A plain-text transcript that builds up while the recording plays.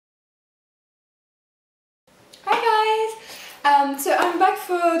So I'm back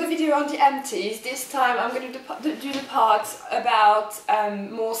for the video on the empties. This time I'm going to do the part about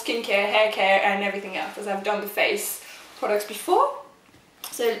more skincare, hair care and everything else, as I've done the face products before.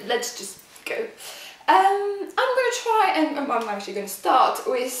 So let's just go. I'm going to try, and I'm actually going to start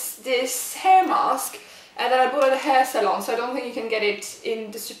with this hair mask that I bought at a hair salon, so I don't think you can get it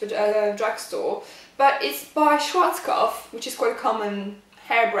in the super drugstore. But it's by Schwarzkopf, which is quite a common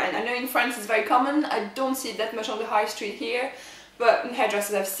hair brand. I know in France it's very common. I don't see it that much on the high street here, but in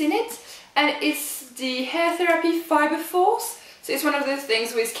hairdressers I've seen it. And it's the Hair Therapy Fiber Force. So it's one of those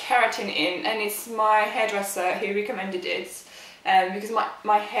things with keratin in, and it's my hairdresser who recommended it because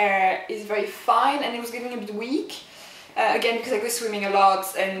my hair is very fine and it was getting a bit weak. Again, because I go swimming a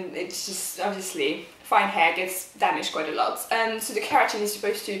lot, and it's just obviously fine hair gets damaged quite a lot. So the keratin is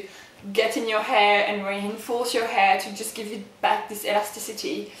supposed to get in your hair and reinforce your hair to just give it back this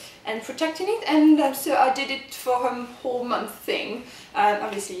elasticity and protecting it. And so I did it for a whole month thing.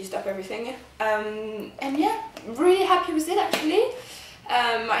 Obviously used up everything. And yeah, really happy with it actually.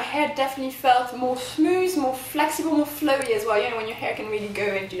 My hair definitely felt more smooth, more flexible, more flowy as well. You know, when your hair can really go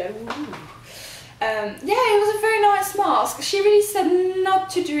and do that. Ooh. Yeah, it was a very nice mask. She really said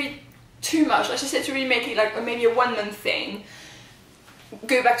not to do it too much. Like she said to really make it like maybe a 1 month thing.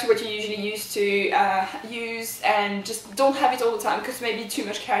 Go back to what you usually used to use, and just don't have it all the time, because maybe too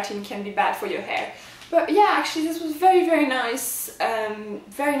much keratin can be bad for your hair. But yeah, actually this was very nice,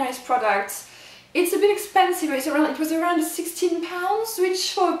 very nice product. It's a bit expensive. It was around £16,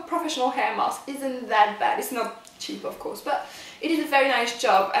 which for a professional hair mask isn't that bad. It's not cheap of course, but it did a very nice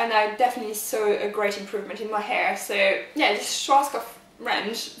job, and I definitely saw a great improvement in my hair. So yeah, this Schwarzkopf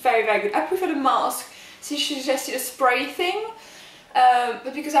range, very good. I prefer the mask, so she suggested a spray thing.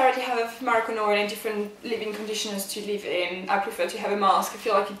 But because I already have Moroccan oil and different leave-in conditioners to leave in, I prefer to have a mask. I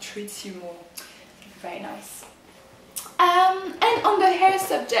feel like it treats you more. Very nice. And on the hair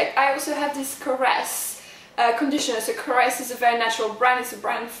subject, I also have this Caress conditioner. So Caress is a very natural brand. It's a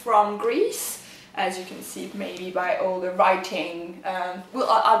brand from Greece, as you can see maybe by all the writing. Well,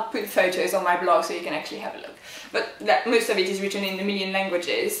 I'll put photos on my blog so you can actually have a look. But most of it is written in a million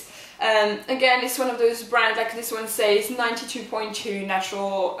languages. Again, it's one of those brands, like this one says 92.2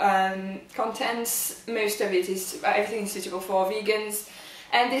 natural contents. Most of it is, everything is suitable for vegans.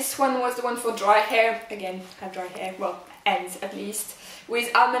 And this one was the one for dry hair. Again, I have dry hair, well, ends at least, with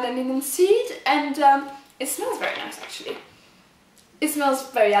almond and linseed seed. And it smells very nice actually. It smells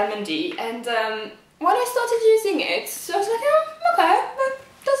very almondy. And when I started using it, so I was like, oh, okay, that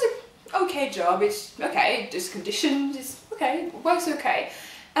does an okay job. It's okay, it does conditions, it's okay, it works okay.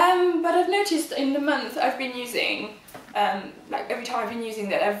 But I've noticed in the month I've been using, like every time I've been using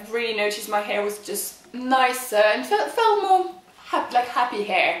that, I've really noticed my hair was just nicer and felt more happy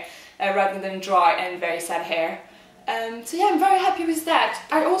hair rather than dry and very sad hair. So yeah, I'm very happy with that.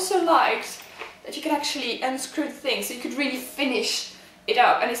 I also liked that you could actually unscrew the thing, so you could really finish it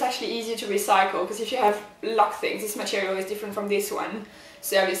up, and it's actually easier to recycle, because if you have lock things, this material is different from this one,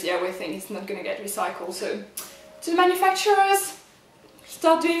 so obviously I would think it's not going to get recycled. So to the manufacturers,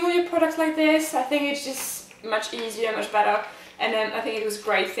 start doing all your products like this. I think it's just much easier, much better, and then I think it was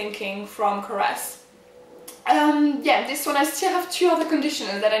great thinking from Caress. Yeah, this one I still have 2 other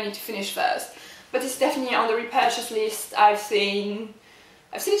conditioners that I need to finish first, but it's definitely on the repurchase list. I've seen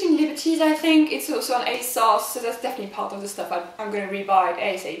it in Liberties, I think. It's also on ASOS, so that's definitely part of the stuff I'm going to rebuy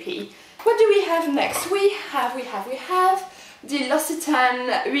ASAP. What do we have next? We have the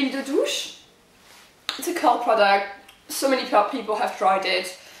L'Occitane Huile de Douche. It's a curl product. So many people have tried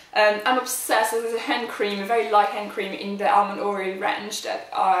it. I'm obsessed. There's a hand cream, a very light hand cream in the almond oil range that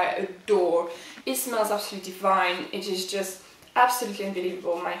I adore. It smells absolutely divine. It is just absolutely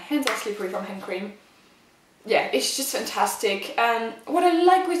unbelievable. My hands are slippery from hand cream. Yeah, it's just fantastic. What I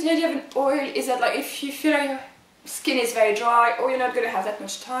like with the idea of an oil is that, like, if you feel like your skin is very dry or you're not going to have that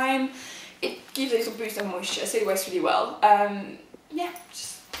much time, it gives a little boost of moisture, so it works really well. Yeah,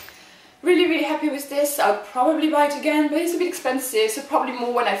 just really happy with this. I'll probably buy it again, but it's a bit expensive, so probably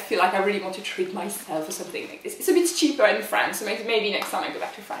more when I feel like I really want to treat myself or something like this. It's a bit cheaper in France, so maybe next time I go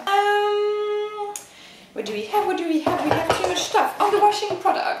back to France. What do we have? We have too much stuff. On the washing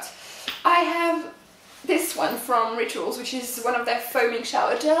product, I have this one from Rituals, which is one of their foaming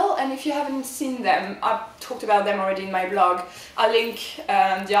shower gel, and if you haven't seen them, I've talked about them already in my blog. I'll link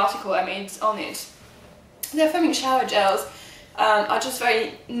the article I made on it. Their foaming shower gels are just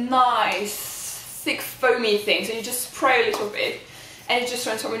very nice, thick foamy things, so you just spray a little bit and it just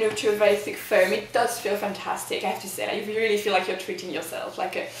transforms into a very thick foam. It does feel fantastic, I have to say. Like, you really feel like you're treating yourself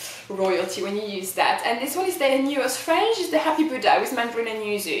like a royalty when you use that. And this one is their newest range. It's the Happy Buddha with mandarin and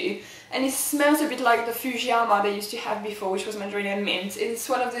yuzu, and it smells a bit like the Fujiyama they used to have before, which was mandarin and mint. It's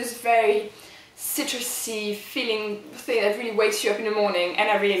one of those very citrusy feeling thing that really wakes you up in the morning, and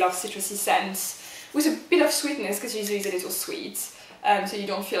I really love citrusy scents with a bit of sweetness because yuzu is a little sweet, so you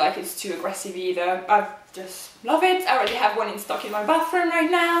don't feel like it's too aggressive either. I just love it. I already have one in stock in my bathroom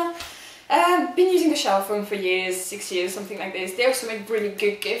right now. Been using the shower foam for years, 6 years, something like this. They also make really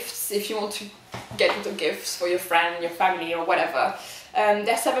good gifts if you want to get little gifts for your friend, your family, or whatever. They're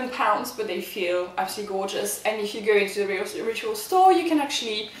 £7, but they feel absolutely gorgeous. And if you go into the ritual store, you can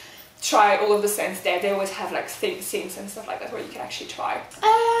actually try all of the scents there. They always have like things and stuff like that where you can actually try.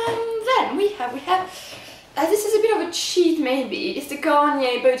 Then we have this is a bit of a cheat maybe. It's the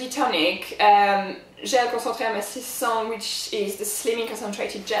Garnier Body Tonic Gel Concentré Amincissant, which is the slimming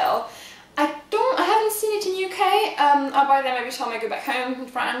concentrated gel. I haven't seen it in UK. I buy them every time I go back home in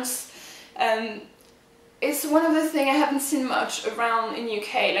France. It's one of the things I haven't seen much around in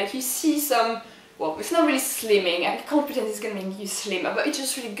UK. Like, you see some, well, it's not really slimming. I can't pretend it's going to make you slimmer, but it's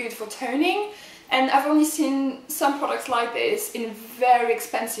just really good for toning. And I've only seen some products like this in very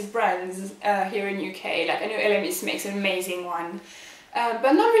expensive brands here in UK. Like, I know LMS makes an amazing one,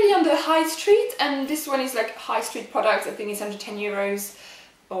 but not really on the high street. And this one is like high street product. I think it's under 10 euros.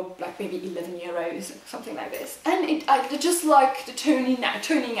 Or like maybe 11 euros, something like this. And I just like the toning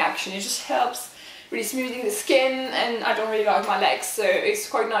action. It just helps really smoothing the skin, and I don't really like my legs, so it's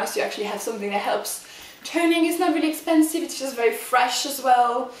quite nice to actually have something that helps toning. It's not really expensive, it's just very fresh as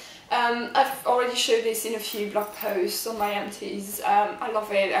well. I've already showed this in a few blog posts on my empties. I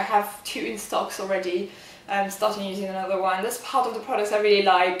love it. I have 2 in stocks already. I'm starting using another one. That's part of the products I really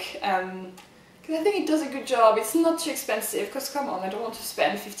like. Because I think it does a good job. It's not too expensive, because come on, I don't want to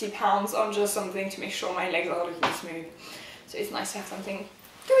spend £50 on just something to make sure my legs are looking smooth. So it's nice to have something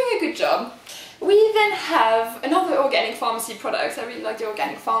doing a good job. We then have another organic pharmacy product. I really like the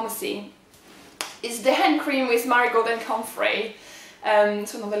organic pharmacy. It's the hand cream with marigold and comfrey.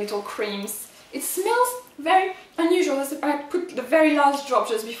 It's one of the little creams. It smells very unusual. I put the very last drop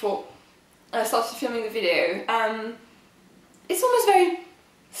just before I started filming the video. It's almost very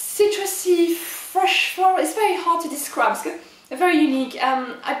citrusy, fresh floral. It's very hard to describe. It's very unique.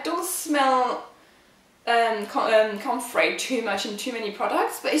 I don't smell comfrey too much in too many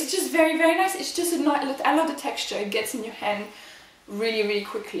products, but it's just very, very nice. It's just I love the texture. It gets in your hand really, really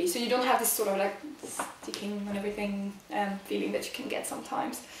quickly, so you don't have this sort of like sticking on everything feeling that you can get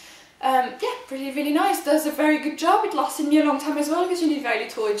sometimes. Yeah, really, really nice. Does a very good job. It lasted me a long time as well, because you need very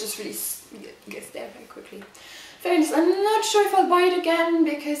little. It just really gets there very quickly. Very nice. I'm not sure if I'll buy it again,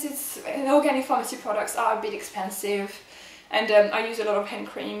 because organic pharmacy products are a bit expensive, and I use a lot of hand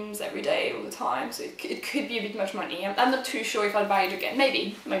creams every day, all the time, so it could be a bit much money. I'm not too sure if I'll buy it again.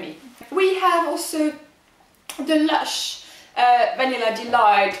 Maybe. We have also the Lush Vanilla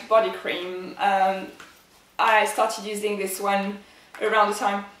Delight body cream. I started using this one around the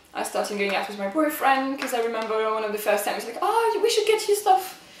time I started going out with my boyfriend, because I remember one of the first times, like, oh, we should get you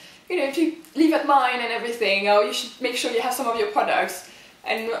stuff, you know, to leave at mine and everything, or you should make sure you have some of your products.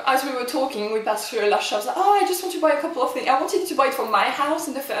 And as we were talking, we passed through a Lush shop. I was like, oh, I just want to buy a couple of things. I wanted to buy it for my house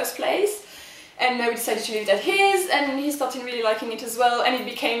in the first place, and we decided to leave it at his, and he started really liking it as well, and it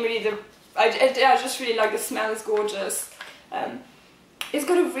became really I just really like the smell. It's gorgeous. It's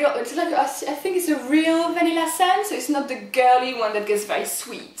got a real, it's like, I think it's a real vanilla scent, so it's not the girly one that gets very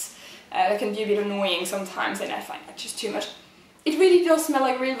sweet. That can be a bit annoying sometimes, and I find that just too much. It really does smell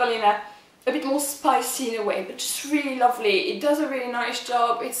like real vanilla, a bit more spicy in a way, but just really lovely. It does a really nice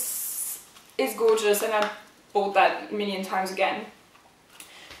job. It's gorgeous, and I bought that a million times again.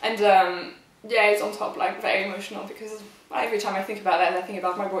 And yeah, it's on top, like, very emotional, because every time I think about that, I think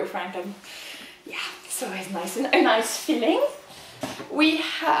about my boyfriend, and yeah, it's always nice, and a nice feeling. We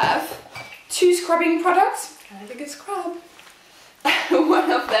have 2 scrubbing products. Can I take a scrub? One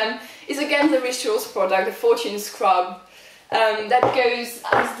of them is again the Rituals product, the Fortune Scrub. That goes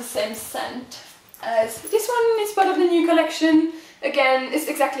as the same scent as this one. It's part of the new collection. Again, it's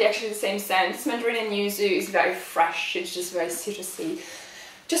exactly actually the same scent. It's mandarin and yuzu. It's very fresh. It's just very citrusy.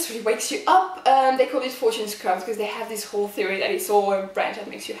 Just really wakes you up. They call it Fortune Scrub because they have this whole theory that it's all a brand that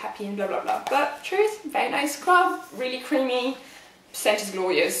makes you happy and blah blah blah. But truth, very nice scrub, really creamy. Scent is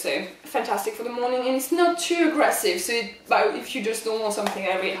glorious, so fantastic for the morning, and it's not too aggressive, so if you just don't want something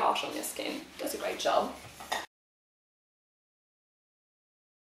really harsh on your skin, it does a great job.